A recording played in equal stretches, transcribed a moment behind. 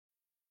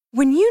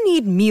When you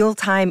need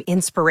mealtime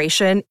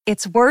inspiration,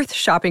 it's worth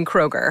shopping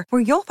Kroger,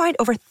 where you'll find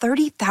over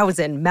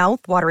 30,000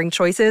 mouth-watering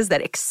choices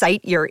that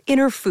excite your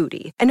inner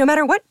foodie. And no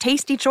matter what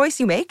tasty choice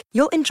you make,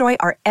 you'll enjoy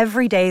our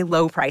everyday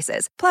low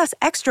prices, plus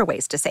extra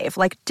ways to save,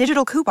 like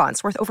digital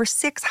coupons worth over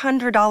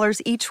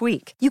 $600 each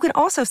week. You can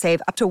also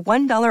save up to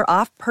 $1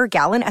 off per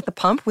gallon at the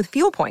pump with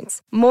fuel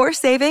points. More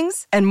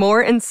savings and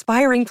more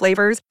inspiring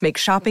flavors make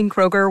shopping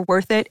Kroger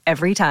worth it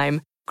every time.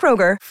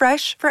 Kroger,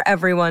 fresh for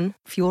everyone.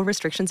 Fuel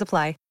restrictions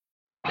apply.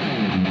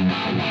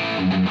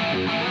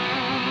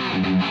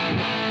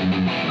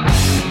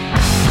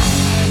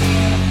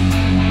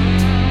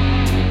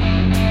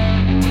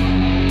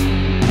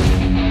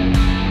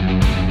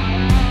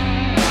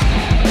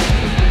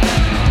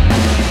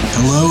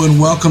 Hello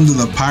and welcome to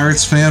the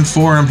Pirates Fan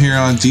Forum here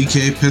on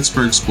DK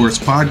Pittsburgh Sports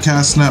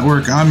Podcast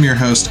Network. I'm your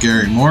host,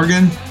 Gary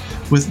Morgan.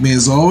 With me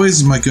as always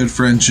is my good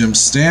friend Jim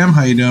Stam.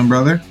 How you doing,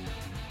 brother?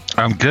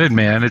 I'm good,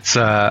 man. It's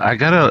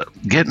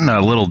getting a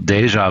little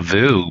deja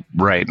vu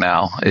right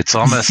now. It's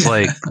almost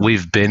like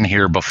we've been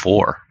here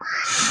before.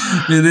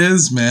 It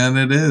is, man.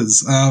 It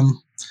is.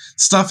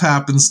 Stuff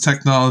happens.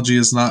 Technology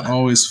is not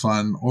always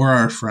fun or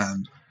our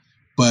friend,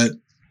 but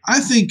I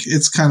think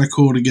it's kind of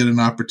cool to get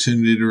an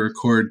opportunity to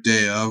record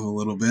day of a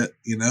little bit.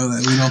 You know,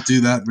 that we don't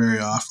do that very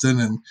often,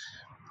 and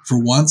for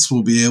once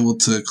we'll be able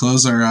to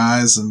close our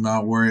eyes and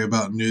not worry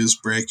about news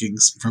breaking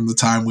from the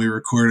time we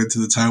recorded to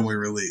the time we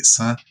release,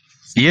 huh?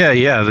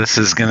 Yeah. This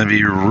is going to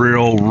be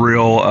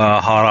real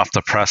hot off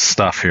the press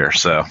stuff here.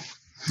 So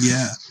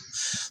yeah.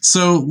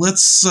 So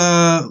let's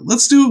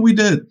do what we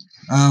did.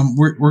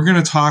 We're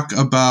going to talk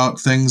about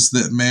things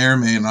that may or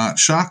may not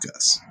shock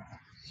us,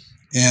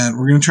 and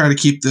we're going to try to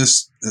keep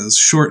this as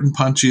short and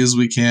punchy as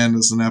we can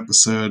as an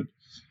episode.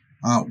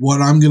 What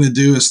I'm going to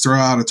do is throw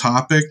out a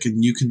topic,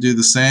 and you can do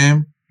the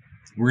same.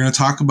 We're going to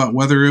talk about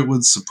whether it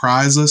would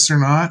surprise us or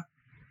not.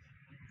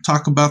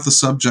 Talk about the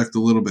subject a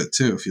little bit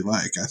too, if you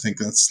like. I think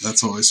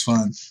that's always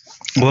fun.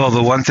 Well,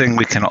 the one thing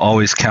we can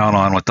always count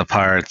on with the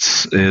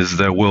Pirates is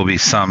there will be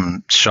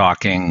some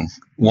shocking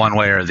one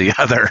way or the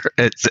other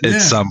at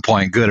some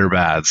point, good or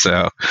bad.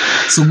 So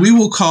we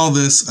will call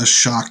this a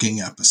shocking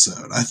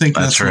episode. I think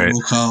that's right. What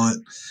we'll call it.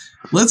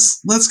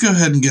 Let's go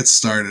ahead and get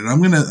started.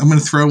 I'm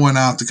gonna throw one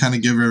out to kind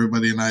of give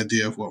everybody an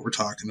idea of what we're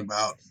talking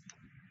about,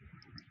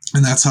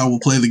 and that's how we'll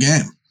play the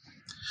game.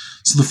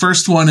 So the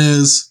first one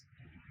is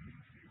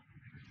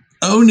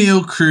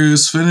Oneil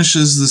Cruz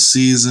finishes the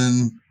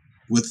season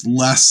with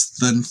less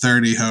than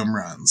 30 home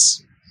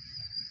runs.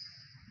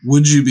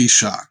 Would you be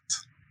shocked?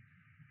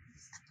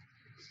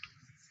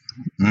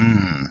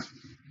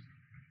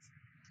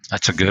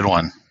 That's a good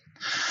one.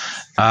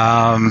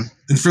 And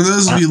for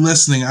those of you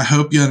listening, I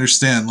hope you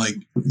understand, like,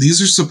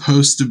 these are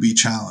supposed to be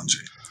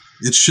challenging.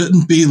 It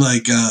shouldn't be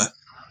like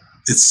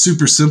it's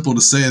super simple to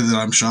say that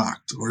I'm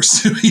shocked, or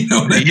you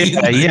know what I mean?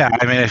 Yeah.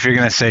 I mean, if you're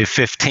going to say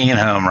 15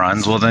 home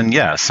runs, well, then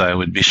yes, I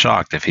would be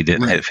shocked if he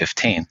didn't hit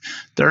 15.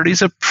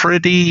 30's a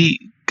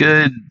pretty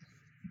good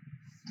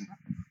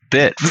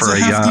bit for a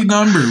hefty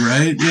number,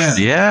 right? Yeah.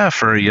 Yeah,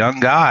 for a young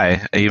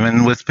guy,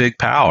 even with big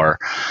power.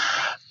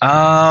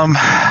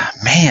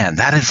 Man,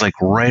 that is like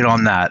right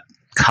on that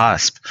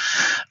cusp.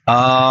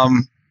 I'll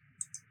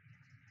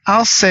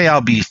say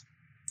I'll be.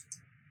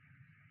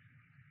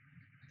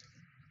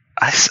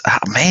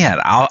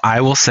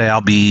 I will say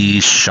I'll be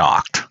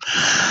shocked.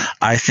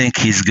 I think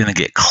he's going to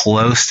get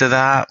close to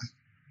that,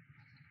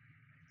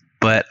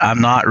 but I'm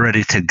not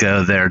ready to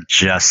go there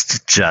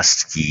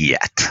just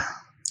yet.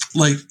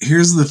 Like,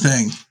 here's the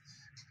thing.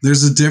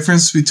 There's a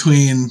difference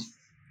between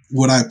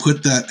would I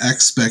put that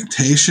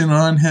expectation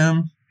on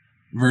him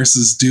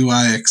versus do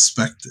I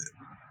expect it?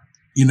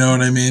 You know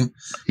what I mean?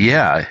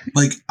 Yeah.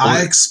 Like,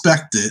 I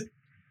expect it.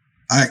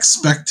 I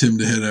expect him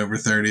to hit over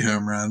 30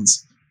 home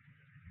runs.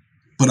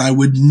 But I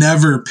would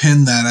never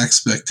pin that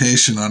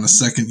expectation on a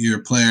second-year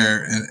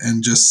player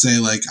and just say,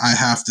 like, I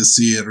have to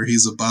see it or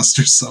he's a bust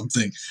or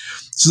something.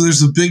 So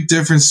there's a big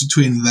difference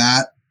between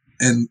that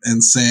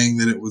and saying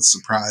that it would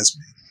surprise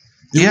me.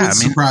 It would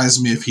surprise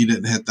me if he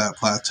didn't hit that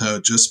plateau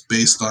just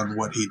based on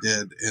what he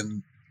did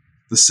in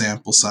the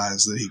sample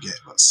size that he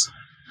gave us.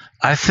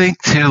 I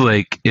think, too,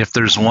 like, if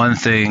there's one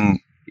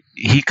thing,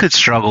 he could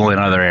struggle in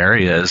other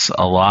areas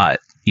a lot,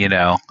 you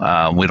know.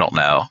 We don't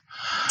know.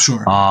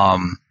 Sure.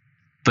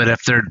 But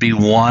if there'd be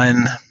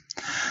one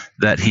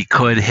that he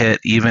could hit,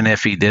 even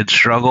if he did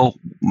struggle,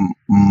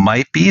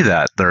 might be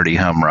that 30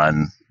 home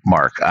run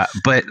mark.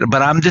 But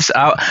I'm going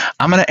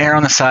to err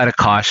on the side of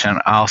caution.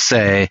 I'll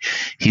say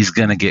he's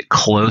going to get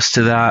close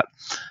to that,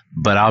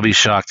 but I'll be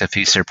shocked if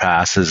he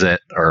surpasses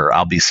it, or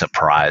I'll be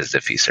surprised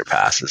if he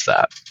surpasses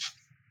that.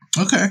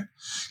 Okay.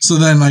 So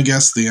then I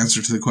guess the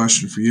answer to the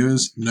question for you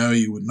is no,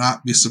 you would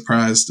not be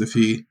surprised if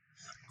he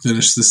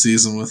finished the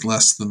season with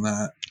less than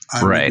that.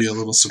 I would be a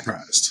little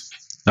surprised.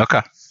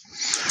 Okay.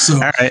 So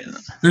all right.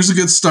 There's a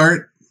good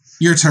start.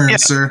 Your turn,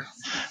 sir.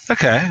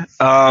 Okay.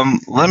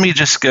 Let me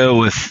just go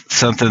with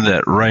something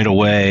that right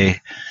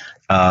away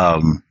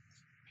will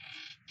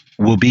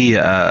be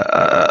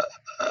a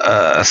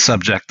a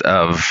subject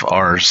of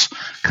ours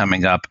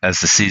coming up as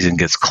the season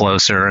gets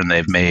closer, and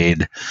they've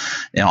made,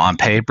 on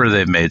paper,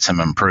 they've made some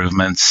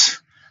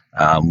improvements.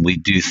 We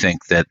do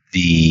think that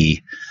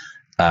the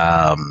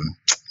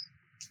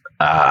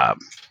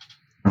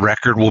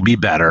record will be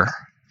better.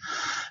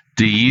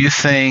 Do you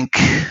think,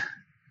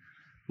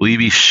 will you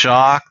be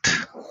shocked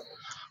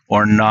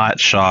or not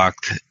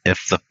shocked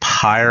if the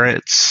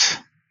Pirates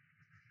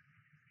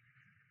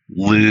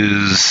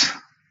lose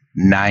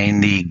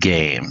 90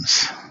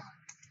 games?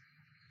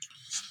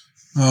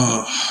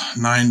 Oh,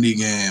 90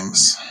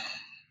 games.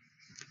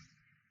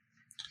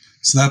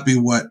 So that'd be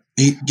what?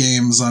 8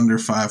 games under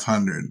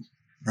 500,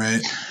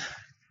 right?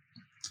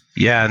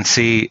 Yeah, and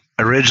see,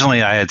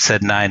 originally I had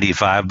said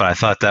 95, but I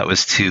thought that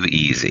was too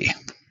easy.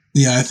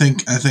 Yeah, I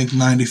think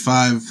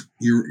 95.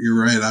 You're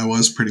right. I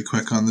was pretty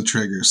quick on the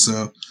trigger.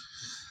 So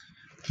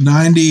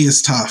 90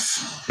 is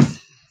tough.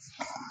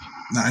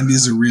 90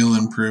 is a real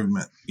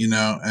improvement,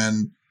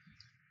 and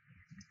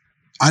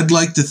I'd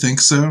like to think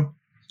so,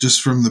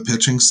 just from the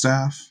pitching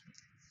staff.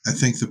 I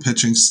think the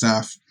pitching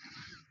staff,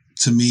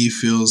 to me,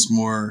 feels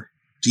more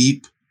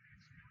deep,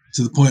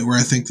 to the point where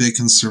I think they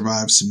can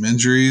survive some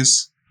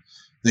injuries.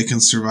 They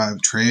can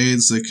survive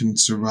trades. They can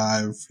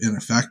survive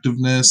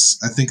ineffectiveness.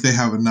 I think they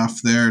have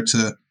enough there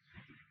to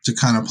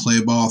kind of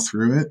play ball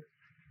through it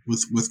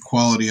with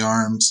quality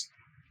arms.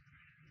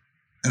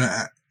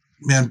 And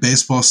man,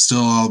 baseball's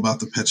still all about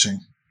the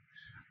pitching.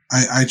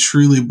 I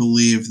truly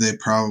believe they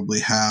probably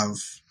have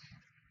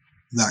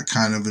that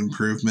kind of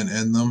improvement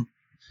in them.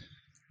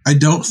 I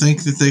don't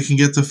think that they can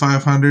get to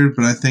 500,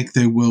 but I think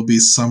they will be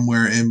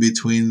somewhere in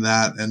between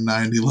that and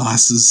 90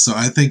 losses. So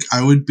I think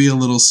I would be a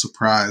little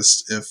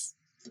surprised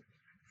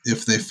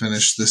if they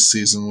finish this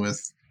season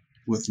with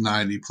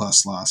 90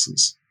 plus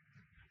losses.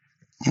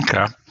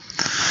 Okay.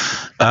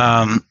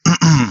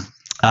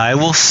 I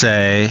will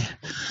say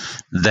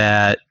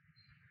that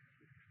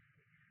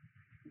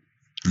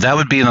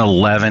would be an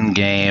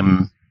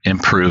 11-game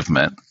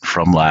improvement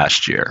from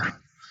last year.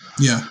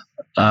 Yeah.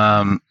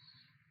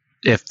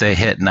 If they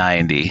hit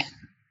 90.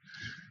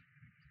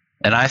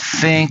 And I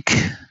think,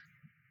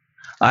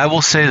 I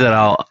will say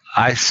that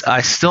I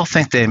still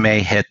think they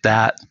may hit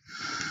that,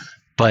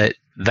 but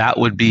that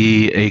would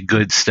be a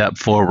good step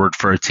forward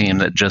for a team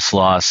that just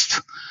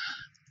lost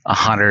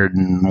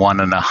 101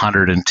 and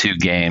 102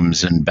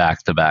 games in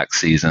back-to-back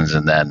seasons.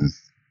 And then,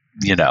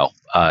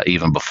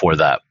 even before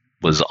that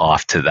was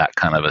off to that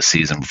kind of a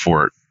season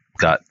before it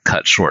got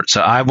cut short.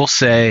 So I will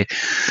say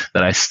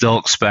that I still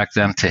expect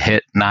them to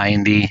hit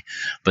 90,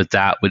 but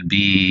that would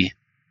be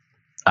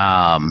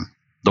the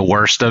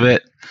worst of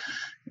it.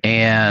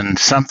 And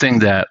something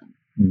that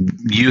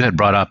you had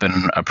brought up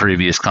in a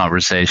previous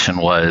conversation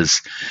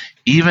was,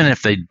 even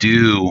if they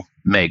do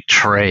make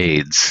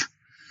trades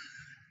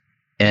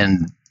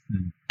and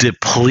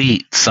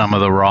deplete some of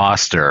the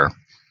roster,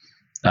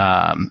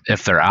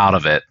 if they're out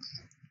of it,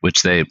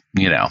 which they,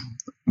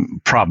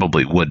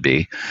 probably would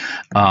be,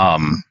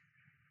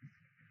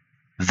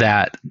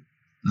 that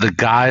the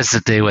guys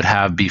that they would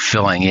have be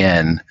filling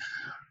in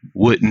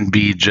wouldn't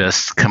be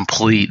just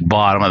complete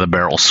bottom of the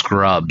barrel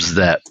scrubs,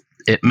 that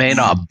it may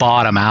not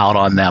bottom out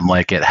on them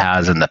like it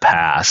has in the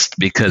past,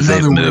 because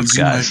they've moved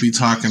guys. You might be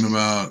talking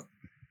about,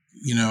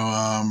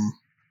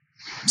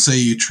 say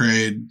you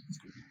trade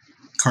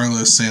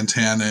Carlos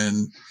Santana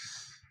and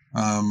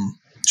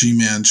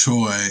G-Man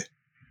Choi.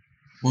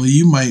 Well,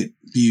 you might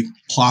be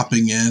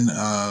plopping in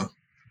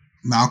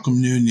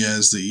Malcolm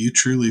Nunez that you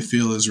truly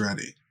feel is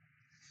ready.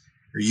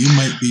 Or you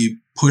might be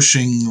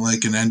pushing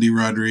like an Andy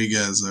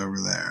Rodriguez over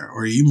there.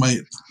 Or you might,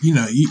 you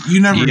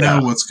never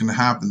know what's going to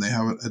happen. They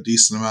have a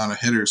decent amount of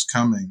hitters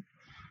coming.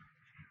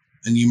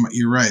 And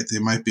you're right, they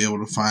might be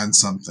able to find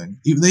something.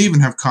 They even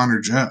have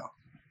Connor Joe,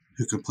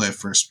 who could play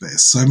first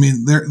base. So, I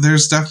mean,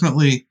 there's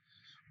definitely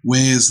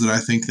ways that I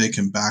think they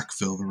can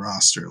backfill the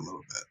roster a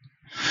little bit.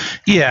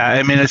 Yeah,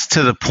 I mean, it's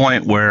to the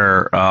point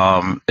where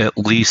at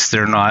least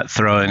they're not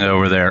throwing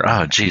over there.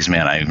 Oh, geez,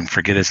 man, I even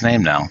forget his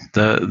name now.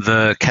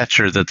 The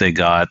catcher that they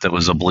got that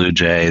was a Blue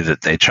Jay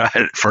that they tried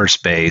at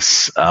first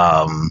base.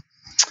 I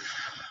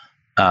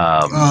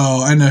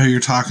know who you're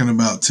talking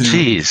about too.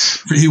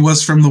 Jeez, he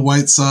was from the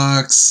White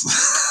Sox.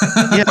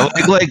 Yeah,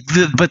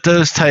 but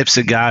those types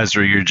of guys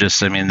where you're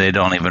just, I mean, they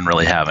don't even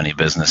really have any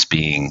business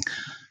being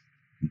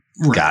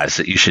guys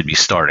that you should be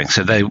starting.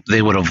 So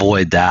they would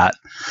avoid that.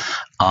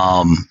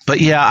 But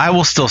yeah, I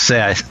will still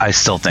say I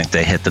still think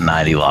they hit the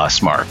 90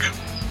 loss mark.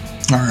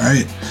 All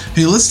right.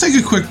 Hey, let's take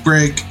a quick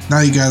break.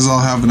 Now you guys all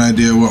have an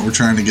idea what we're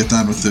trying to get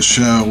done with this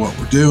show, what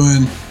we're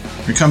doing.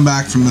 We come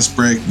back from this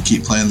break and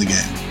keep playing the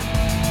game.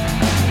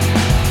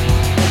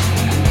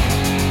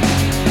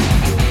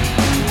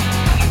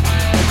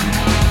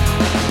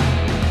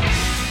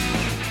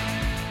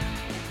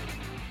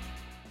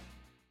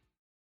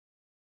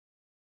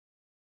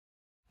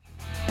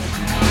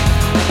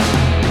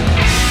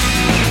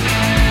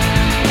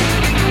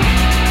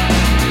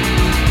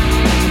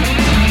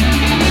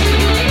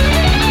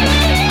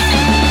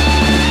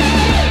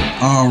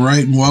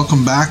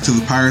 welcome back to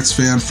the Pirates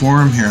Fan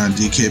Forum here on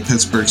DK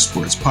Pittsburgh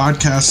Sports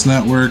Podcast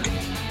Network.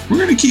 We're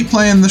going to keep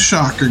playing the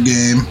Shocker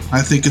game.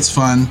 I think it's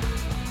fun.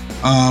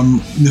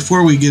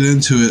 Before we get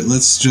into it,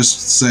 let's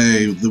just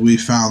say that we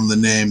found the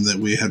name that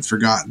we had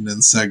forgotten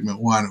in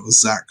segment 1. It was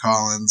Zach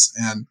Collins,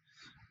 and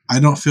I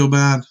don't feel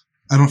bad.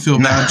 I don't feel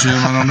bad, Jim.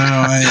 I don't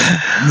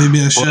know.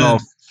 Maybe I should. Well,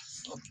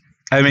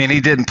 I mean,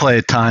 he didn't play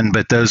a ton,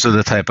 but those are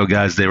the type of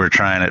guys they were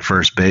trying at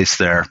first base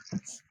there,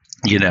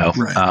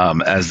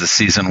 right. As the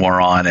season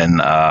wore on. And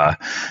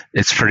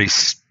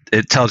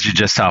it tells you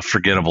just how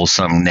forgettable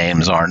some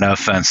names are. No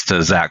offense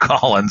to Zach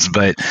Collins,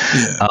 but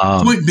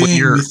point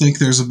being, we think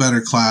there's a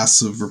better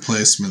class of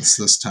replacements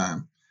this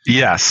time.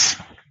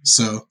 Yes.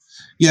 So,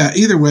 yeah,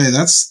 either way,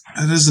 that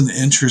is an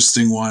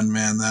interesting one,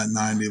 man, that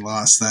 90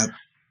 loss.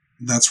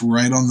 That's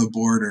right on the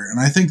border.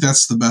 And I think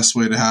that's the best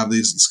way to have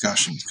these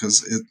discussions,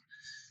 because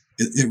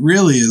it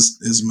really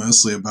is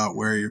mostly about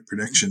where your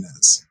prediction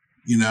is.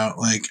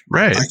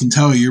 right. I can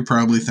tell you're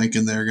probably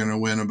thinking they're going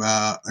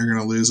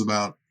to lose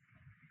about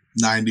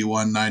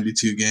 91,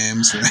 92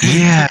 games, right?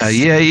 Yeah.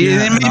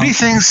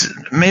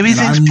 Maybe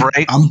things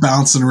break. I'm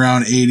bouncing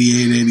around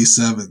 88,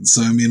 87.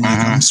 So, I mean,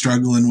 I'm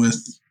struggling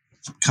with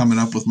coming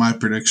up with my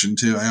prediction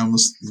too. I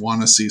almost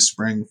want to see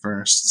spring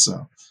first.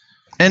 So,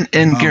 and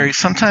Gary,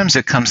 sometimes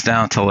it comes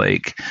down to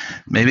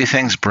maybe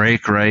things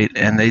break right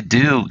and they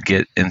do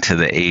get into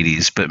the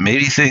 80s, but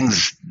maybe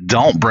things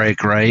don't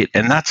break right,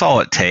 and that's all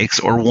it takes.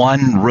 Or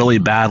one really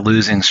bad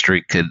losing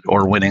streak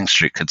or winning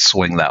streak could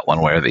swing that one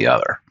way or the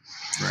other.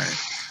 Right.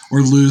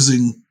 Or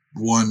losing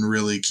one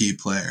really key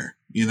player,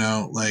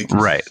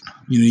 right.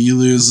 You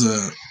lose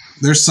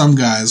there's some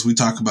guys, we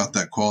talk about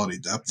that quality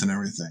depth and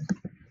everything,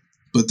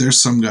 but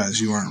there's some guys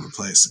you aren't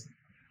replacing.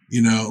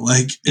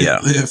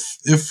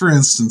 If for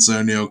instance,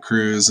 O'Neal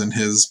Cruz and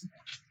his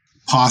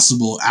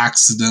possible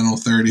accidental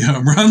 30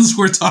 home runs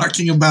we're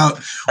talking about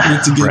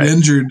were to get right.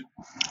 injured,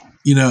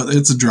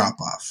 it's a drop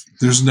off.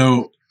 There's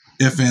no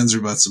ifs, ands,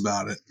 or buts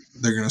about it.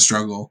 They're going to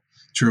struggle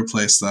to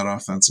replace that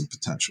offensive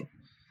potential.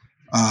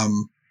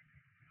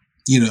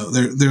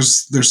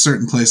 There's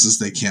certain places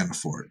they can't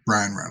afford.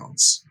 Brian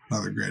Reynolds,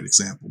 another great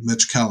example.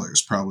 Mitch Keller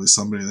is probably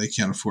somebody they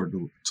can't afford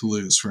to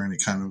lose for any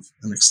kind of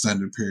an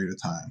extended period of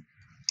time.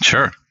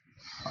 Sure.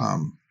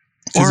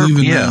 Because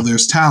though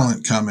there's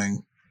talent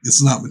coming,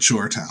 it's not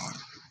mature talent.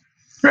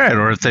 Right,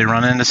 or if they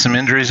run into some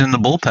injuries in the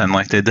bullpen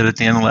like they did at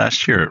the end of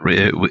last year,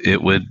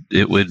 it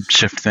would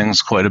shift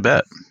things quite a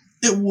bit.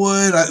 It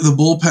would. The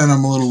bullpen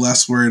I'm a little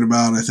less worried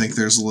about. I think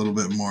there's a little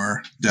bit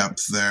more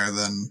depth there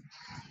than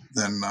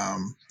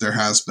there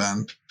has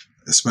been,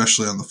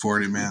 especially on the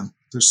 40-man.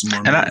 There's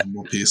some more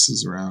movable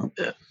pieces around.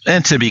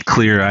 And to be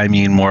clear, I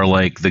mean more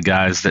like the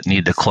guys that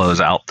need to close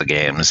out the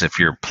games if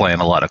you're playing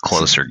a lot of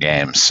closer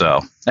games.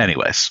 So,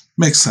 anyways.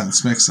 Makes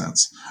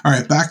sense. All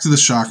right, back to the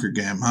Shocker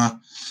game, huh?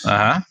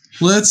 Uh-huh.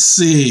 Let's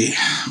see.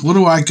 What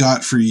do I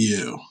got for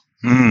you?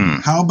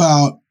 How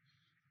about,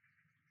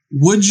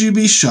 would you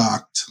be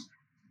shocked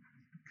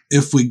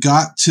if we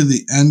got to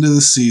the end of the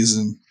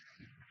season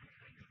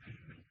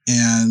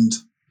and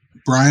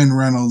Brian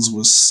Reynolds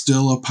was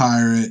still a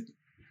Pirate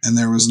and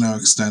there was no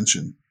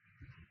extension?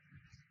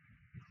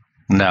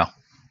 No.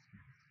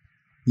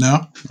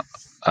 No?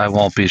 I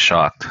won't be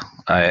shocked.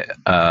 I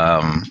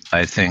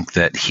think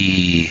that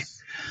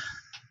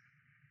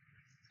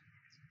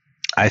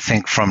I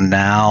think from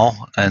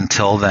now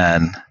until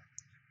then,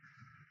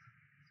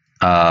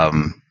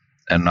 and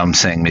I'm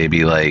saying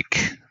maybe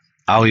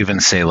I'll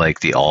even say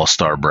the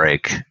All-Star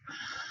break,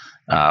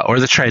 or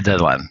the trade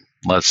deadline.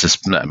 Let's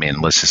just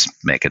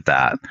make it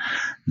that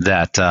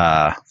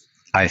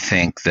I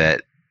think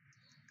that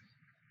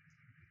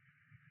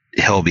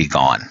he'll be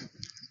gone.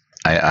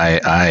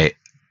 I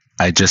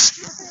just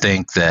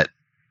think that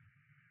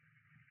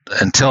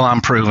until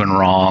I'm proven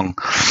wrong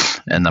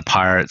and the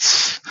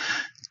Pirates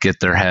get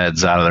their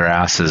heads out of their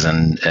asses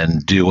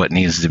and do what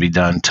needs to be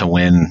done to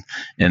win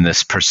in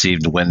this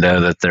perceived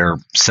window that they're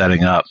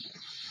setting up,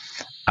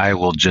 I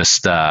will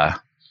just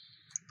err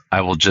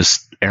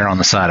on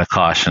the side of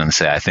caution and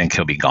say I think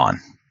he'll be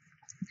gone.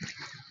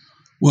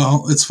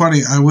 Well, it's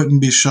funny. I wouldn't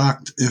be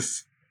shocked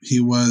if he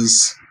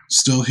was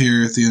still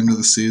here at the end of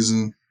the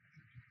season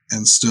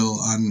and still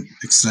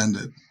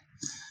unextended.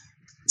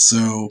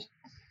 So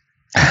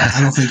I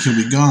don't think he'll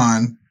be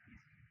gone,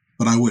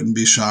 but I wouldn't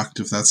be shocked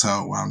if that's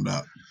how it wound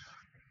up.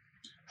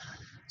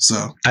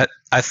 So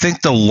I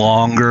think the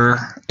longer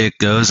it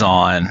goes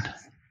on,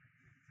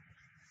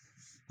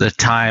 the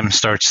time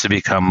starts to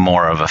become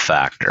more of a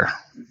factor.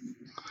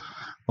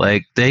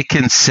 They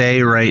can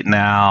say right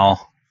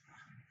now,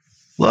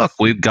 look,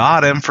 we've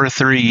got him for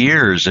 3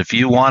 years. If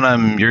you want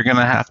him, you're going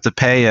to have to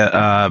pay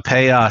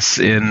us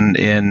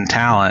in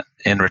talent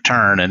in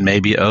return and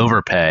maybe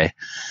overpay.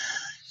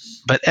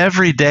 But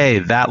every day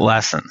that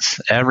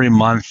lessens. Every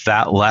month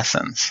that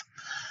lessens.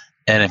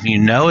 And if you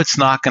know it's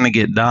not going to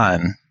get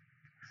done,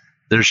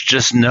 there's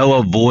just no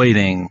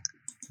avoiding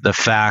the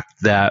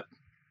fact that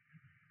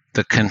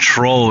the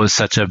control is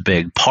such a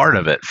big part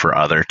of it for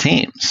other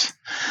teams.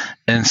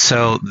 And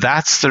so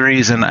that's the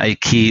reason I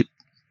keep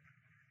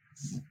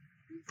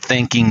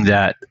thinking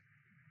that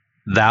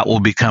will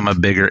become a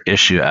bigger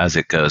issue as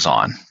it goes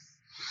on.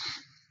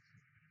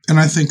 And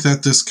I think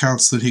that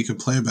discounts that he could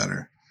play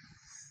better,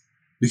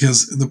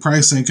 because the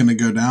price ain't going to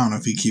go down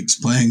if he keeps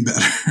playing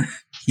better.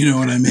 You know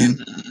what I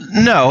mean?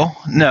 No,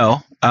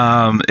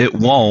 it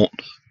won't.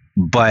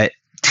 But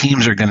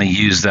teams are going to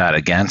use that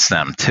against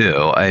them too.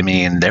 I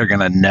mean, they're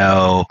going to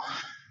know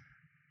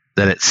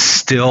that it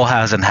still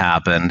hasn't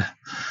happened.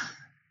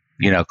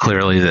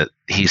 Clearly that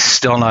he's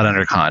still not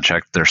under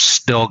contract. They're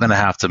still going to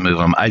have to move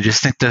him. I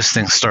just think those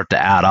things start to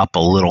add up a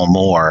little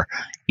more,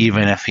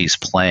 even if he's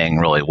playing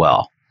really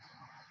well.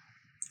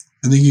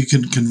 I think you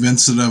can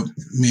convince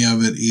me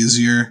of it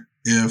easier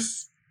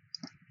if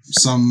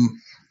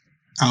some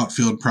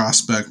outfield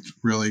prospect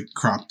really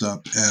cropped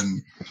up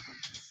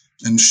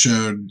and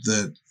showed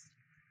that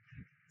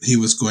he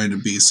was going to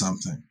be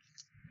something.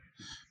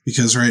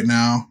 Because right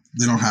now,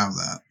 they don't have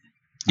that.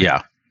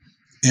 Yeah.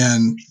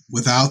 And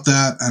without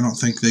that, I don't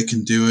think they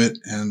can do it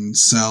and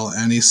sell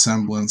any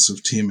semblance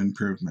of team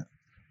improvement.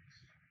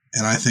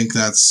 And I think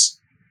that's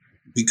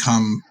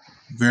become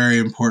very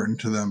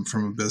important to them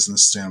from a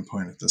business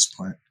standpoint at this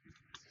point.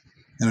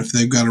 And if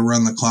they've got to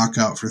run the clock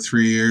out for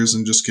 3 years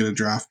and just get a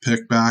draft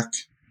pick back,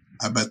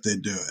 I bet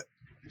they'd do it.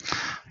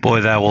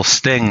 Boy, that will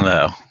sting,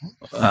 though.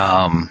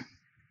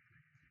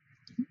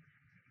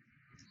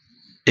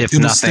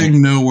 It'll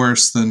sting no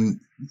worse than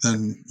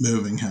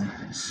moving him.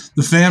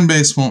 The fan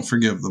base won't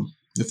forgive them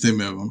if they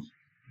move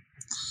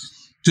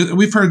him.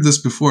 We've heard this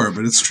before,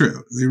 but it's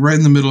true. They're right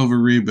in the middle of a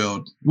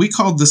rebuild. We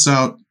called this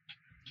out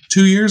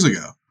 2 years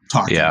ago,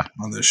 talking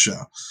on this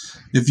show.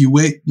 If you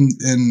wait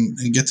and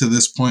get to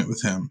this point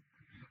with him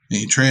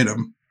and you trade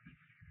him,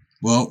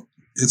 well,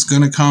 it's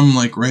going to come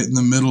like right in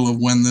the middle of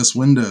when this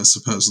window is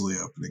supposedly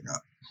opening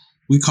up.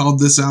 We called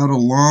this out a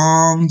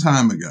long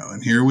time ago,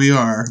 and here we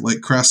are, like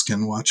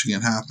Kreskin, watching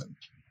it happen.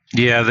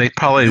 Yeah, they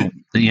probably,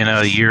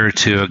 a year or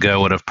two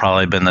ago would have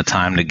probably been the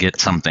time to get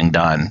something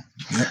done.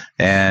 Yep.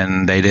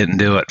 And they didn't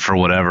do it for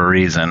whatever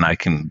reason. I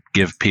can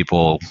give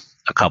people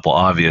a couple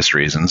obvious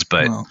reasons,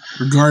 but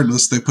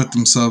regardless, they put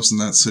themselves in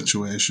that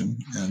situation.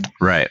 And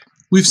right.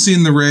 We've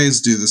seen the Rays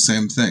do the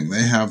same thing.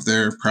 They have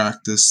their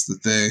practice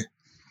that they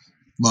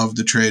love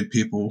to trade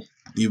people,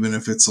 even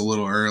if it's a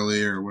little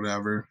early or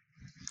whatever.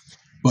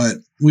 But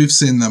we've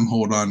seen them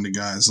hold on to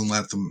guys and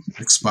let them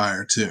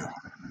expire too,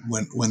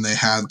 when they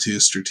had to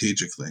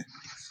strategically.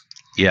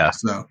 Yeah.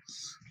 So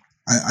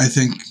I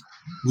think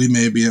we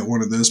may be at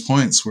one of those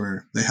points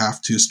where they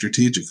have to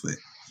strategically.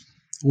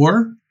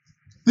 Or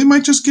they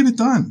might just get it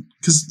done,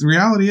 because the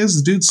reality is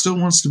the dude still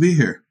wants to be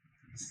here.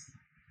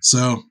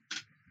 So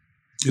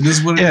it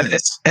is what it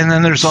is. And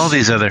then there's all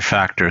these other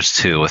factors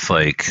too, with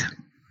like,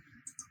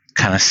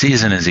 kind of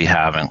season is he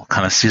having? What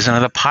kind of season are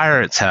the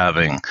Pirates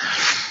having?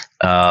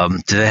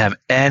 Do they have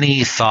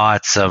any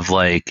thoughts of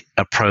like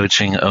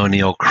approaching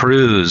O'Neal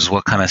Cruz?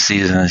 What kind of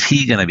season is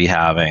he going to be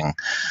having?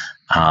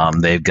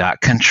 They've got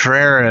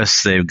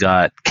Contreras. They've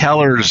got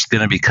Keller's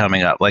going to be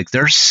coming up. Like,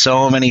 there's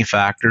so many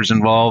factors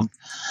involved.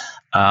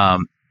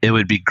 It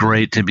would be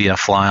great to be a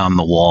fly on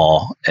the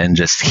wall and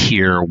just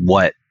hear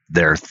what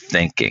they're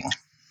thinking.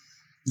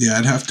 Yeah,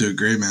 I'd have to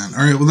agree, man.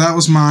 All right, well, that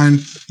was mine.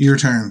 Your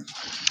turn.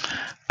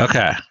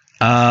 Okay.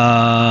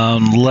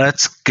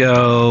 Let's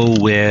go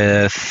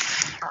with...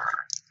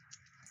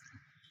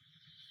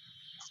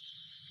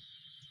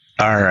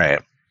 All right.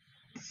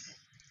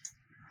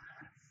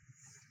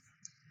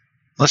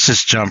 Let's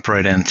just jump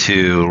right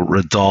into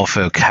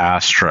Rodolfo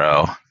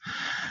Castro.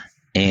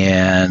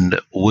 And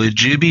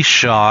would you be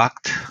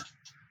shocked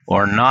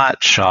or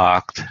not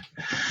shocked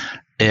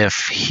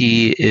if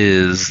he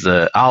is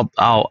the...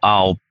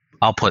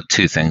 I'll put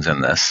two things in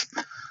this,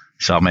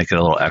 so I'll make it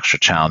a little extra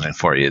challenging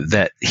for you.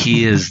 That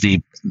he is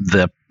the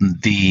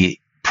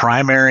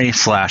primary /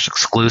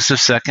 exclusive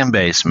second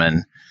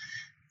baseman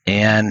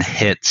and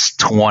hits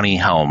 20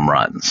 home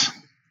runs.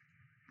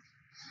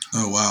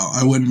 Oh, wow.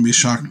 I wouldn't be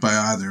shocked by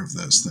either of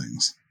those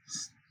things.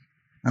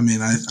 I mean,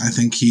 I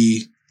think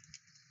he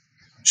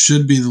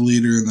should be the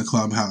leader in the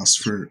clubhouse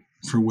for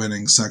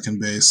winning second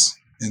base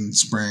in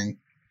spring.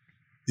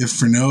 If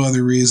for no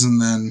other reason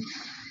than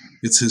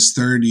it's his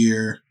third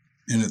year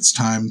and it's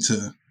time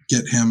to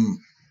get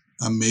him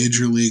a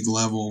major league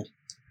level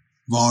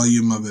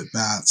volume of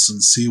at-bats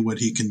and see what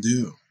he can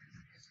do.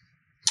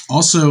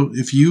 Also,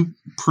 if you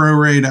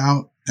prorate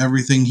out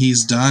everything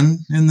he's done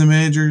in the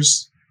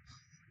majors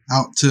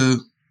out to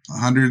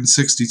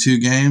 162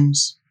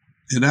 games,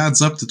 it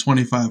adds up to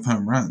 25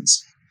 home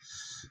runs.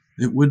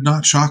 It would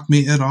not shock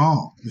me at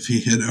all if he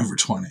hit over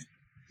 20.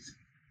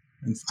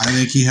 And I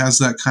think he has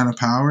that kind of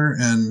power,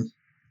 and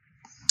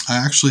I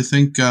actually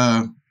think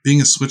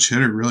being a switch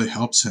hitter really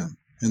helps him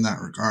in that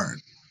regard.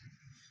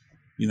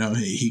 You know,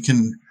 he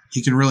can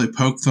really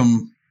poke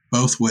them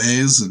both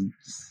ways and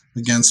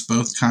against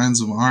both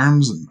kinds of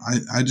arms, and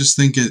I just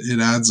think it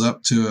adds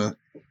up to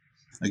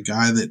a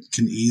guy that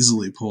can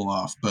easily pull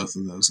off both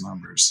of those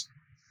numbers.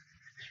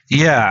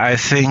 Yeah, I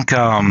think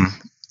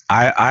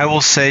I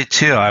will say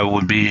too, I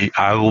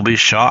will be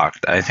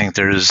shocked. I think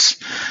there's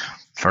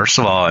First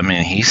of all, I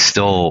mean, he's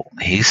still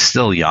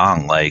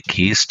young. Like,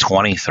 he's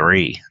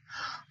 23,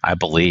 I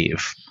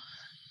believe.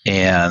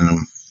 And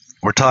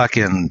we're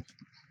talking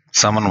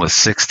someone with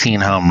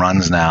 16 home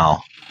runs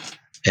now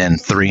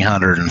and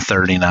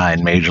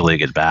 339 major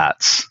league at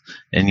bats.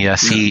 And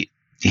yes,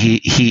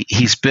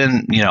 he's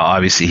been,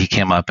 obviously he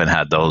came up and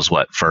had those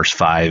first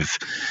 5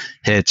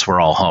 hits were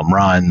all home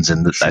runs,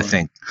 and sure. I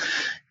think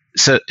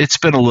so. It's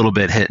been a little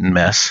bit hit and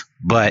miss,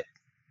 but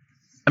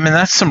I mean,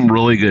 that's some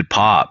really good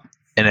pop.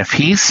 And if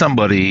he's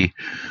somebody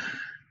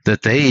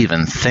that they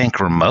even think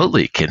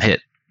remotely can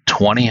hit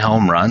 20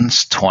 home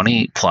runs,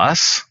 20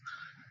 plus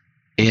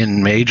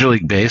in Major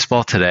League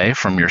Baseball today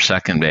from your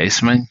second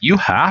baseman, you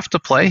have to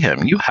play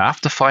him. You have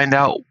to find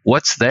out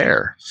what's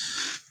there.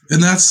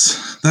 And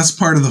that's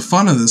part of the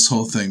fun of this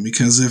whole thing,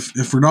 because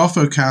if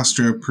Rodolfo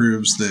Castro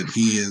proves that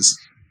he is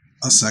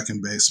a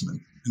second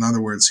baseman, in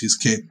other words, he's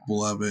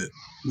capable of it,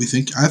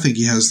 I think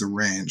he has the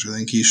range. I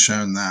think he's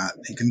shown that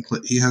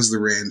he has the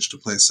range to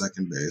play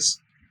second base.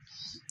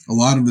 A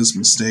lot of his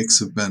mistakes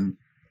have been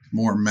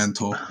more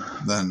mental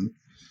than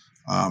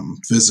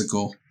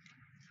physical.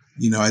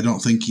 I don't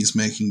think he's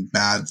making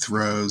bad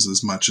throws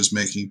as much as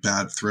making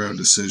bad throw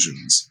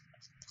decisions.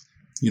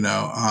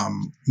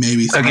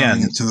 Maybe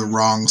throwing it to the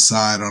wrong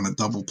side on a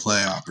double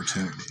play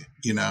opportunity,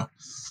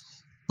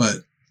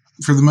 But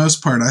for the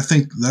most part, I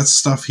think that's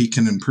stuff he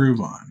can improve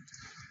on.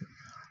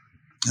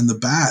 And the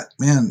bat,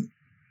 man,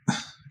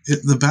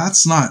 the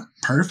bat's not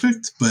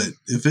perfect, but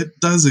if it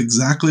does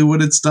exactly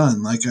what it's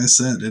done, like I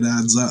said, it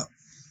adds up.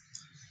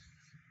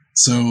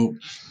 So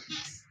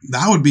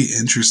that would be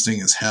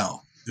interesting as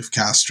hell if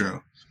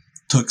Castro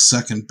took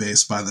second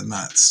base by the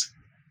nuts.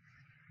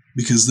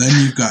 Because then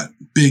you've got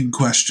big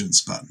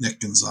questions about Nick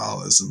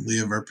Gonzalez and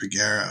Leover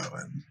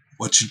Peguero and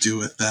what you do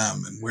with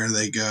them and where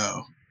they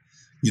go,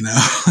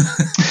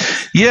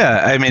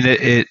 Yeah, I mean,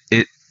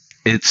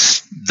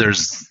 it's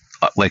there's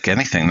like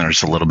anything,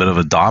 there's a little bit of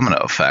a domino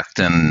effect,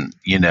 and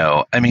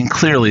I mean,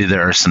 clearly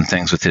there are some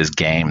things with his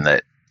game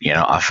that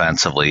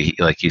offensively,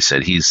 like you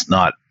said, he's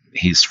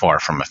far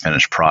from a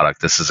finished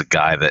product. This is a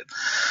guy that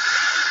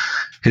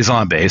his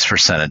on-base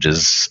percentage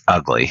is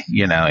ugly.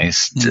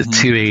 He's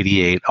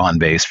 288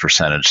 on-base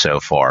percentage so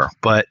far.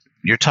 But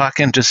you're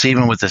talking just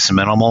even with this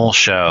minimal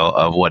show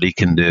of what he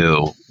can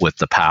do with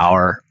the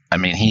power. I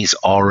mean, he's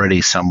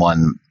already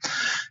someone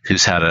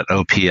who's had an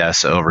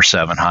OPS over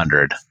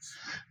 700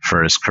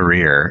 for his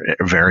career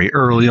very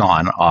early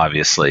on,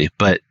 obviously.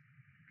 But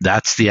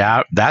that's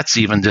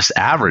even just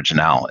average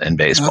now in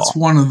baseball. That's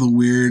one of the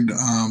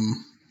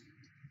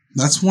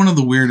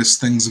weirdest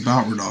things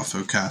about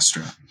Rodolfo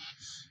Castro.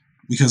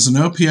 Because an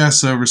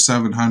OPS over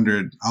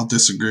 700, I'll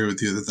disagree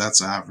with you that that's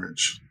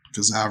average.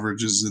 Because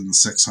average is in the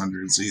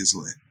 600s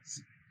easily.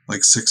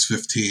 Like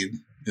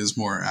 615 is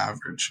more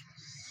average.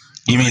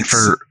 You mean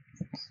for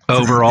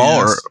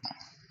overall or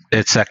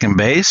at second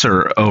base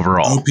or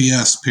overall?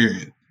 OPS,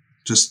 period.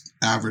 Just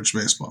average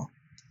baseball.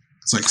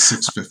 It's like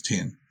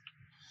 615.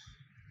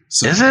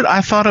 So, is it?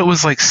 I thought it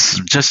was like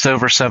just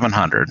over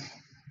 700.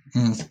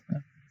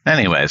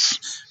 Anyways.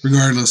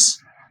 Regardless.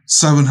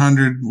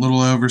 700,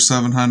 little over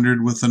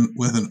 700 with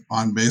an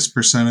on-base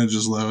percentage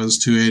as low as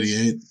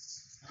 288.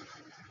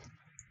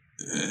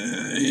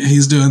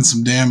 He's doing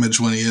some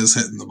damage when he is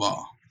hitting the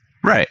ball.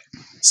 Right.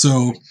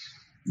 So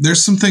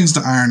there's some things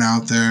to iron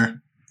out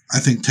there. I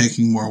think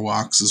taking more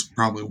walks is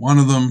probably one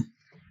of them.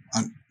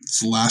 It's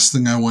the last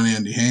thing I want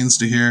Andy Haynes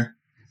to hear.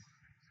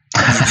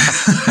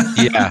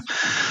 Yeah.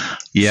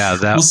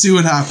 We'll see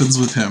what happens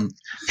with him.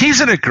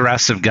 He's an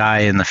aggressive guy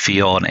in the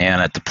field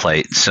and at the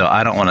plate, so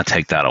I don't want to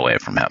take that away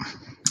from him.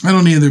 I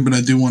don't either, but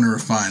I do want to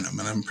refine him,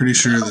 and I'm pretty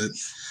sure that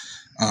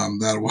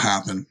that will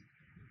happen,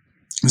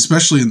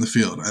 especially in the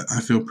field.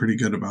 I feel pretty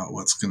good about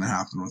what's going to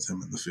happen with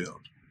him in the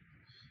field.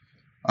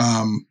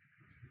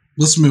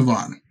 Let's move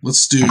on.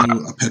 Let's do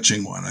a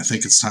pitching one. I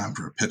think it's time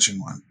for a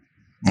pitching one.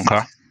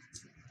 Okay.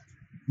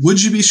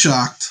 Would you be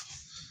shocked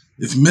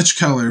if Mitch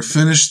Keller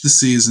finished the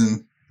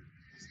season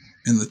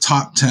in the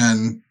top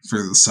 10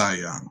 for the Cy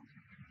Young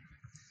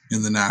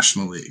in the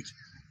National League?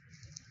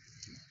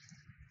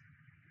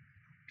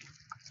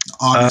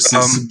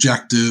 Obviously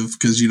subjective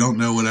because you don't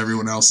know what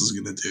everyone else is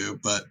going to do,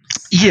 but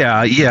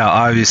yeah,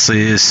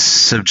 obviously it's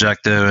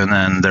subjective, and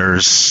then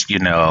there's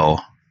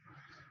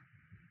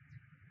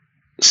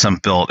some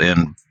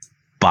built-in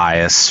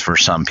bias for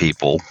some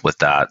people with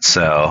that.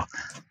 So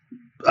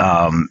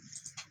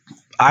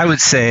I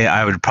would say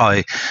I would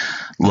probably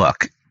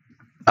look.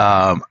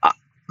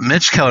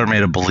 Mitch Keller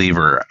made a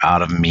believer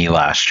out of me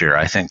last year.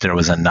 I think there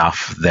was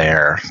enough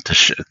there to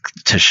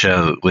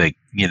show,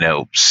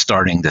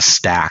 starting to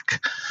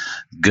stack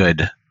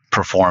good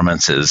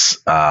performances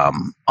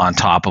on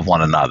top of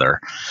one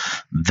another,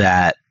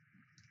 that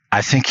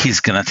I think he's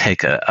going to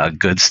take a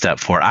good step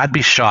forward. I'd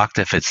be shocked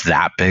if it's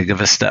that big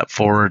of a step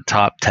forward,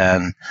 top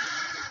 10.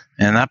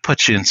 And that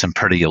puts you in some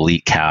pretty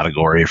elite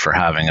category for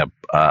having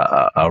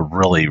a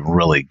really,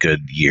 really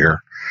good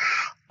year.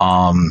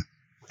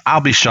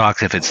 I'll be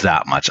shocked if it's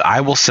that much. I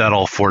will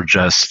settle for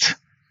just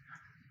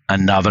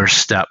another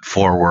step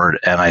forward,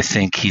 and I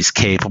think he's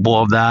capable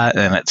of that.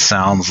 And it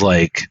sounds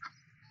like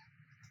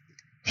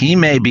he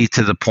may be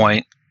to the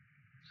point,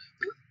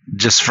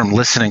 just from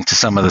listening to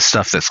some of the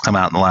stuff that's come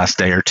out in the last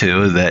day or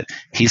two, that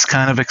he's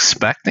kind of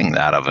expecting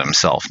that of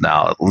himself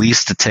now, at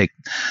least to take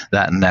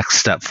that next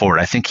step forward.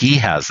 I think he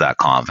has that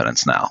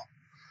confidence now.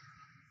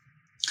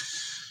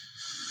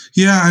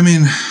 Yeah, I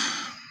mean,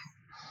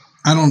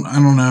 I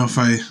don't know if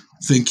I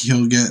think he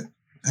would get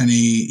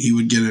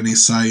any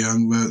Cy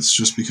Young votes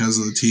just because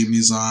of the team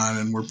he's on,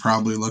 and we're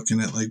probably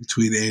looking at like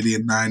between 80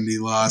 and 90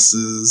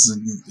 losses,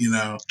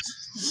 and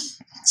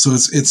so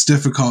it's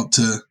difficult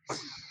to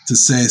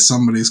say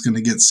somebody's going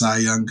to get Cy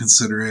Young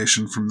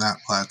consideration from that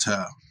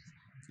plateau,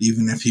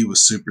 even if he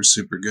was super,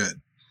 super good.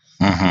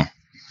 Mm-hmm.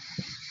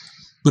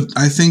 But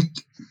I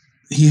think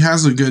he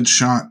has a good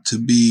shot to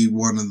be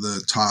one of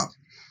the top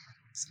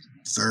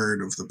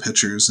third of the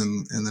pitchers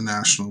in the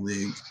National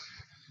League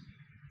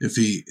if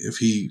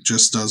he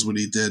just does what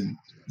he did,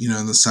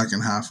 in the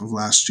second half of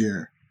last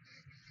year.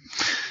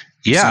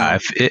 Yeah,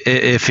 so,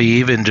 if he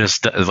even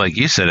just, like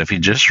you said, if he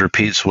just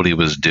repeats what he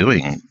was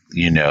doing,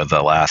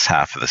 the last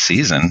half of the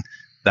season,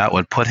 that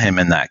would put him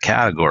in that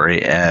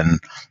category. And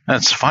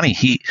it's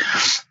funny,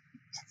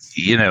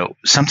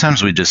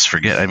 sometimes we just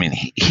forget. I mean,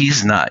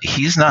 he's not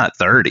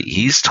 30.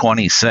 He's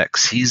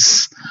 26.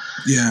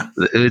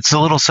 It's a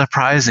little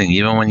surprising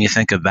even when you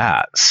think of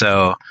that.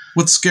 So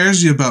what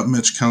scares you about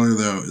Mitch Keller,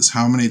 though, is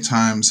how many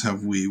times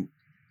have we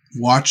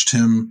watched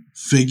him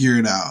figure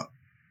it out,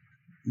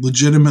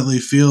 legitimately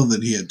feel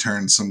that he had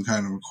turned some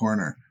kind of a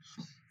corner,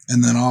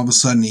 and then all of a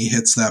sudden he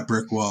hits that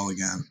brick wall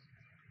again.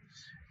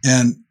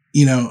 And,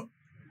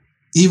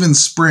 even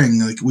spring,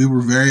 like, we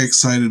were very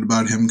excited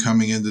about him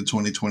coming into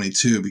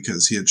 2022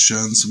 because he had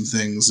shown some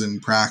things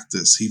in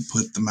practice. He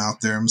put them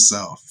out there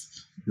himself.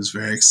 He was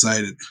very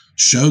excited.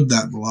 Showed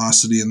that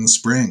velocity in the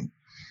spring.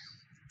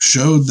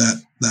 Showed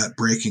that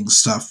breaking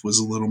stuff was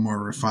a little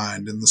more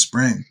refined in the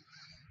spring.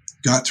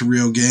 Got to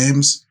real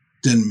games,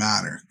 didn't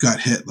matter.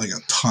 Got hit like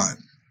a ton.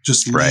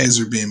 Just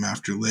laser beam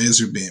after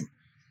laser beam.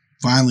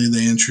 Finally,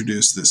 they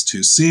introduced this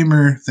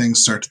two-seamer.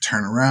 Things start to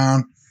turn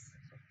around.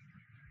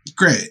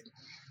 Great.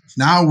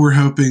 Now we're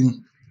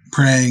hoping,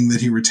 praying that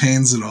he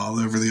retains it all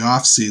over the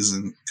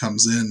offseason,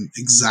 comes in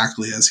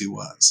exactly as he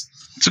was.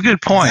 It's a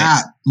good point.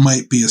 That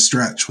might be a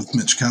stretch with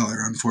Mitch Keller,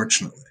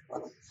 unfortunately.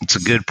 It's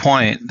a good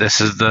point. This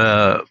is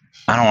I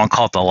don't want to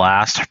call it the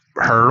last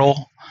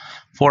hurdle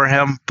for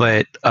him,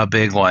 but a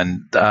big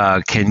one.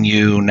 Can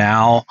you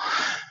now,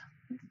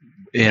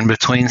 in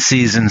between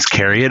seasons,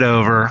 carry it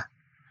over?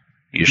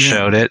 You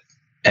showed it.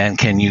 And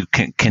can you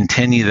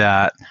continue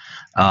that?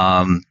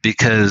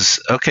 Because,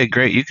 okay,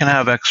 great. You can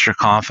have extra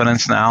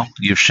confidence now.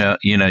 You've shown,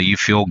 you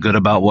feel good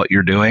about what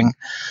you're doing,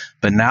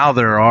 but now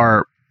there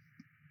are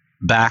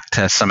back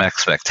to some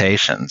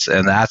expectations.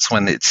 And that's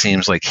when it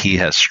seems like he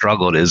has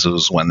struggled, is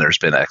when there's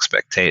been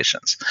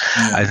expectations.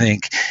 Yeah. I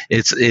think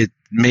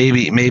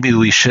maybe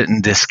we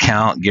shouldn't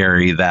discount,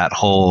 Gary, that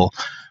whole,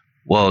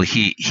 well,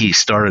 he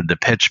started to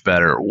pitch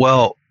better.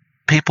 Well,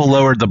 people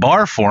lowered the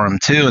bar for him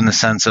too, in the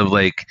sense of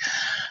like,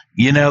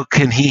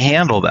 can he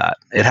handle that?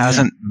 It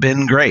hasn't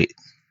been great.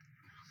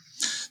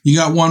 You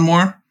got one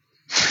more?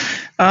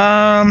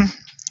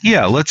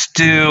 Yeah, let's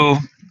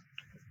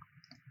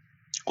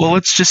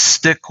just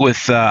stick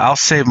with, I'll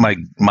save my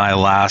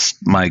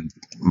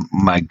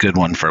good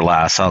one for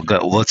last.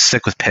 Let's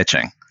stick with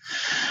pitching.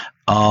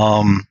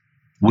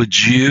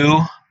 Would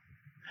you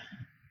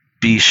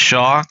be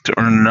shocked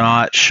or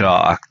not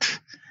shocked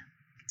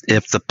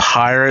if the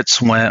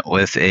Pirates went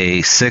with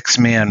a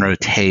 6-man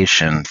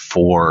rotation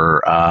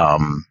for,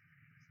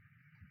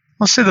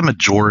 let's say, the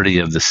majority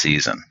of the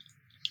season?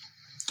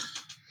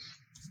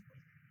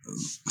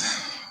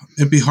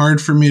 It'd be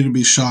hard for me to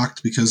be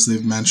shocked because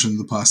they've mentioned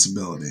the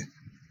possibility.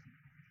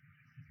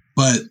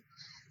 But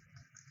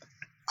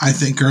I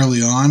think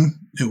early on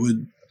it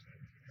would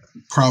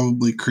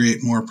probably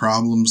create more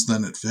problems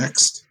than it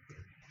fixed,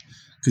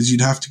 because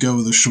you'd have to go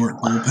with a short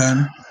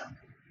bullpen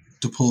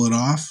to pull it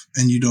off,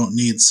 and you don't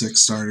need 6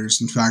 starters.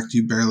 In fact,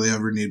 you barely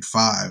ever need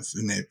 5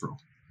 in April.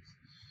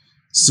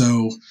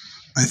 So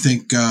I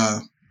think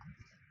the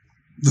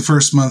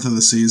first month of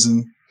the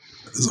season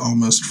is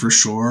almost for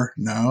sure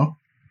no.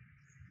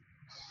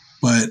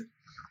 But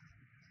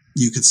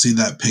you could see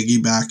that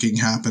piggybacking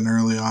happen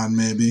early on,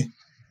 maybe.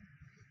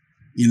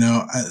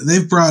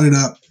 They've brought it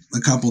up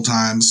a couple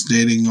times,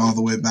 dating all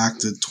the way back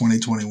to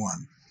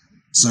 2021.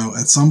 So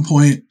at some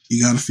point,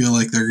 you got to feel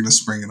like they're going to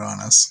spring it on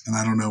us, and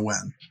I don't know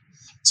when.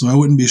 So I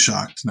wouldn't be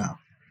shocked now.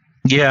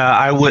 Yeah,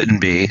 I wouldn't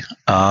be.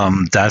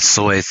 That's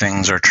the way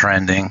things are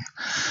trending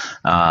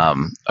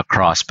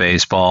across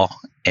baseball.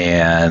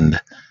 And,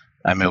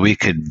 I mean, we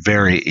could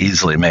very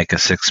easily make a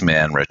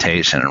 6-man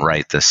rotation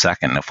right this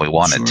second if we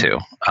wanted to.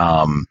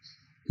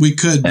 We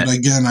could, but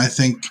again, I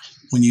think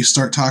when you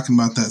start talking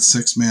about that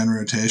 6-man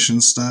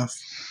rotation stuff,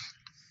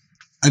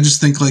 I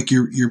just think like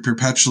you're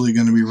perpetually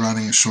going to be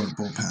running a short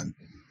bullpen.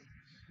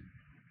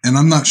 And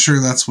I'm not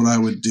sure that's what I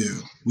would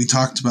do. We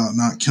talked about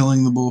not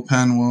killing the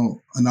bullpen. Well,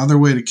 another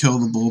way to kill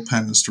the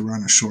bullpen is to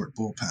run a short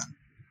bullpen.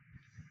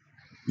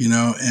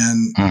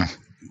 And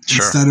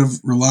sure. Instead of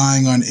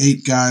relying on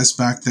 8 guys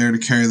back there to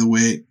carry the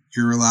weight,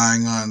 you're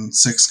relying on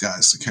 6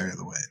 guys to carry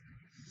the weight.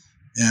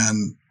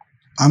 And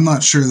I'm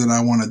not sure that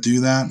I want to do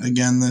that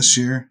again this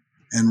year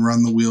and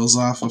run the wheels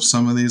off of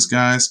some of these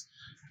guys,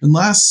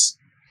 unless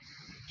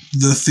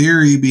the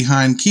theory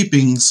behind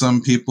keeping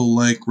some people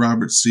like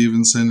Robert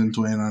Stevenson and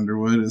Dwayne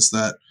Underwood is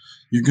that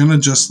you're going to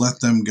just let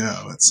them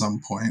go at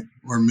some point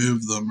or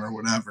move them or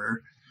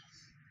whatever.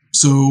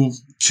 So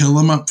kill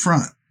them up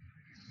front,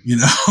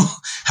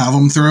 have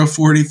them throw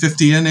 40,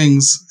 50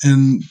 innings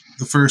in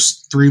the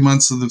first 3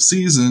 months of the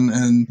season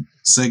and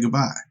say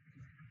goodbye.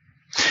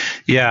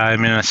 Yeah, I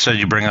mean, so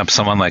you bring up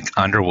someone like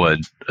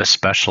Underwood,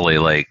 especially,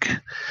 like,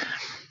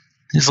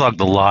 he's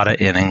logged a lot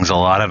of innings, a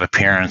lot of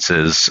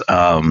appearances.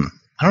 I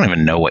don't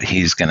even know what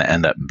he's going to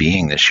end up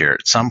being this year.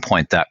 At some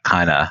point, that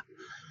kind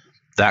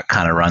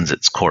of runs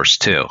its course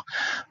too.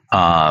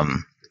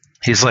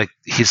 He's like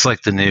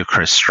the new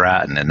Chris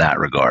Stratton in that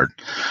regard,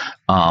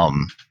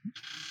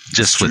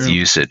 just with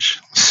usage.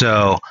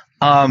 So,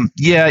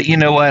 yeah, you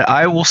know what?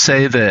 I will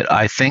say that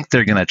I think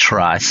they're going to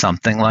try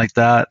something like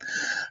that.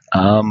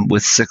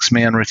 With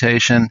 6-man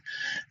rotation,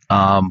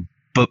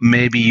 but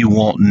maybe you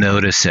won't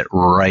notice it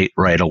right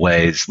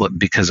away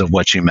because of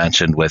what you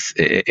mentioned with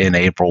in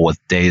April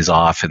with days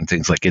off and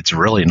things like it's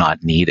really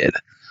not needed.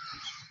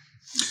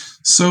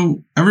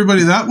 So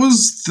everybody, that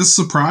was the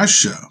surprise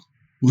show.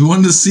 We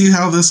wanted to see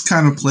how this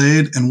kind of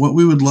played, and what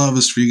we would love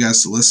is for you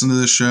guys to listen to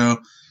this show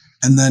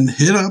and then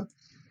hit up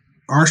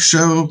our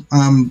show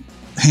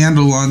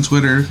handle on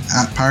Twitter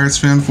at Pirates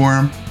Fan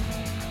Forum.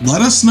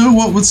 Let us know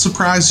what would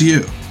surprise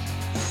you.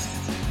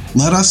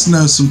 Let us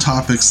know some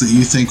topics that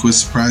you think would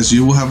surprise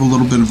you. We'll have a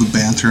little bit of a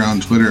banter on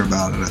Twitter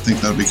about it. I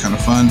think that would be kind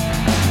of fun.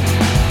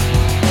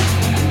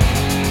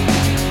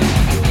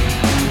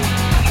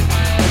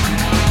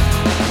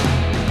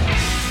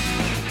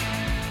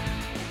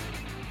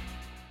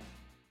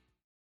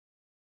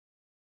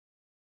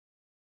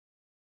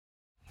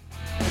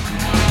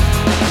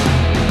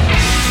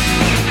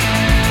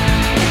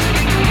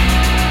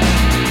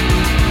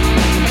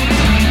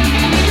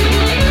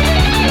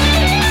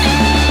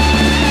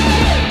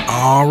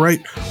 All right,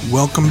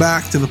 welcome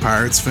back to the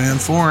Pirates Fan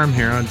Forum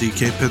here on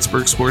DK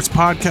Pittsburgh Sports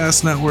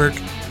Podcast Network.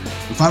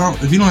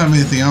 If you don't have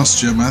anything else,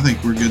 Jim, I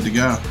think we're good to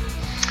go.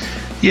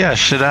 Yeah,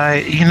 should I?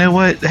 You know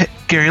what,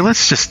 Gary?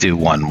 Let's just do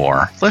one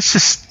more.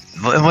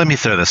 Let me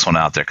throw this one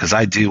out there because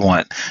I do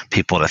want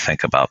people to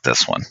think about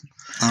this one.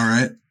 All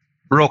right,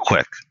 real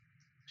quick.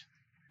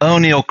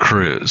 Oneil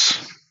Cruz.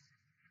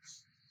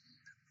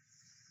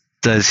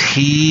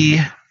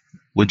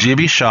 Would you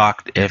be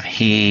shocked if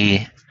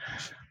he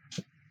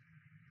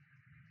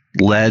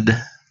led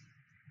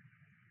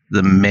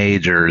the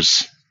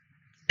majors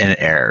in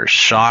errors?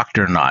 Shocked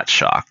or not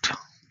shocked?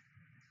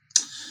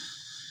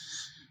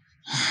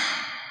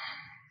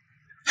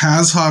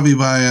 Has Javi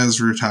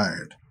Baez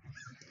retired?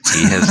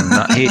 He has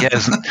not. He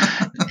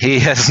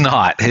has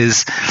not.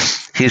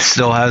 He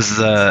still has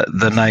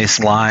the nice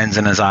lines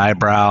in his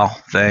eyebrow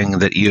thing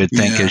that you would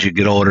think as you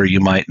get older you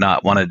might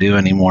not want to do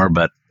anymore,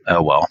 but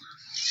oh well.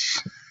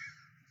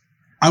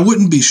 I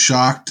wouldn't be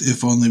shocked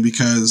if only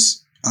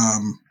because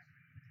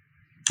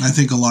I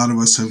think a lot of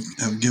us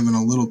have given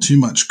a little too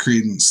much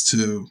credence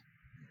to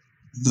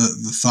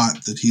the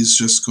thought that he's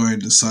just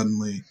going to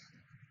suddenly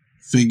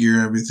figure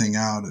everything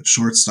out at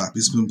shortstop.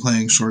 He's been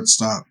playing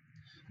shortstop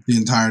the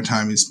entire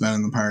time he's been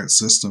in the Pirates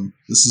system.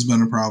 This has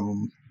been a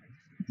problem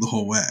the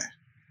whole way.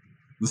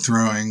 The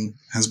throwing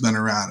has been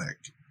erratic.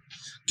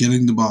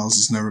 Getting to balls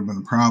has never been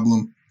a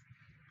problem.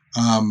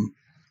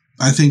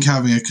 I think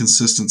having a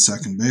consistent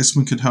second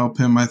baseman could help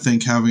him. I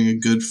think having a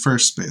good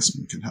first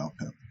baseman could help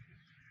him.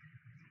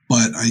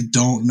 But I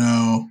don't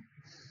know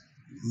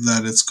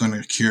that it's going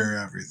to cure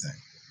everything.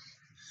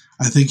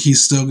 I think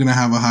he's still going to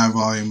have a high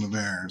volume of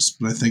errors,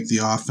 but I think the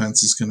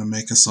offense is going to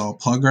make us all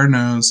plug our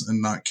nose and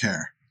not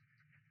care.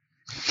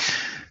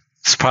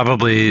 It's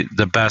probably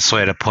the best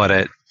way to put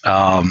it.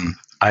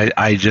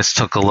 I just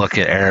took a look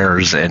at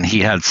errors, and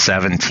he had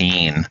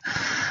 17,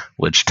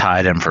 which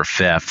tied him for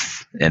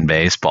 5th in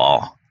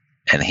baseball,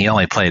 and he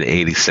only played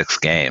 86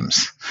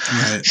 games.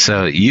 Right.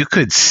 So you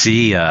could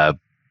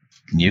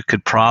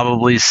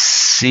probably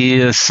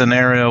see a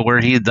scenario where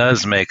he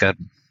does make a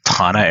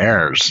ton of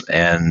errors,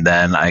 and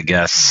then I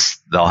guess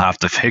they'll have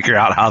to figure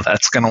out how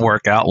that's going to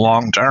work out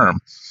long term.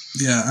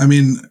 Yeah, I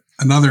mean,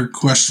 another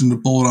question to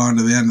bolt on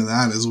to the end of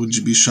that is, would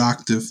you be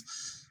shocked if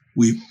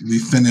we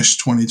finish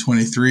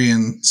 2023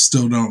 and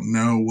still don't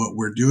know what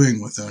we're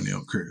doing with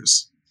Oneil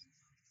Cruz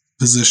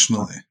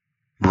positionally?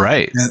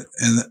 Right.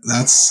 And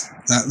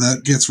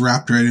that gets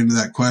wrapped right into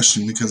that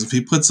question, because if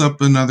he puts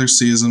up another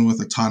season with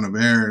a ton of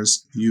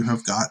errors, you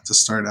have got to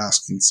start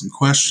asking some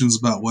questions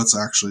about what's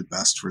actually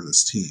best for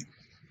this team.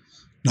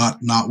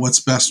 Not what's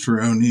best for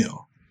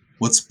Oneil,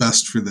 what's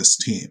best for this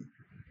team.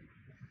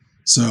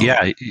 So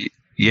yeah,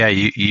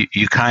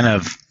 you kind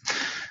of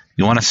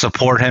You want to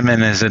support him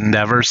in his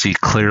endeavors. He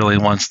clearly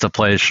wants to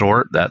play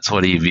short. That's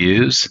what he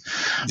views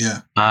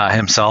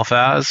himself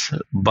as.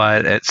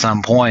 But at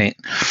some point,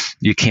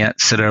 you can't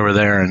sit over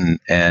there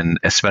and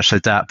especially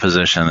at that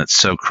position, it's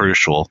so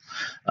crucial,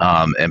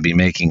 and be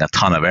making a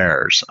ton of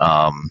errors.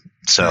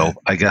 So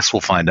I guess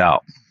we'll find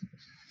out.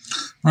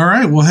 All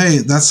right. Well, hey,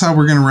 that's how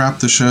we're going to wrap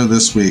the show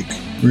this week.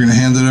 We're going to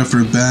hand it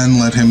over to Ben,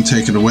 let him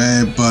take it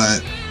away.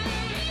 But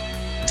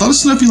let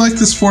us know if you like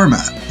this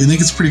format. We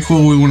think it's pretty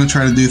cool. We want to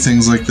try to do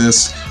things like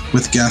this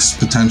with guests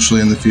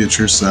potentially in the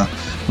future. So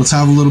let's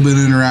have a little bit of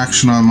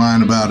interaction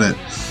online about it.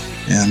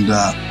 And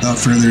without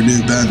further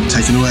ado, Ben,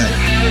 take it away.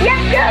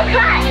 Let's go,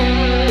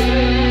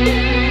 Fly!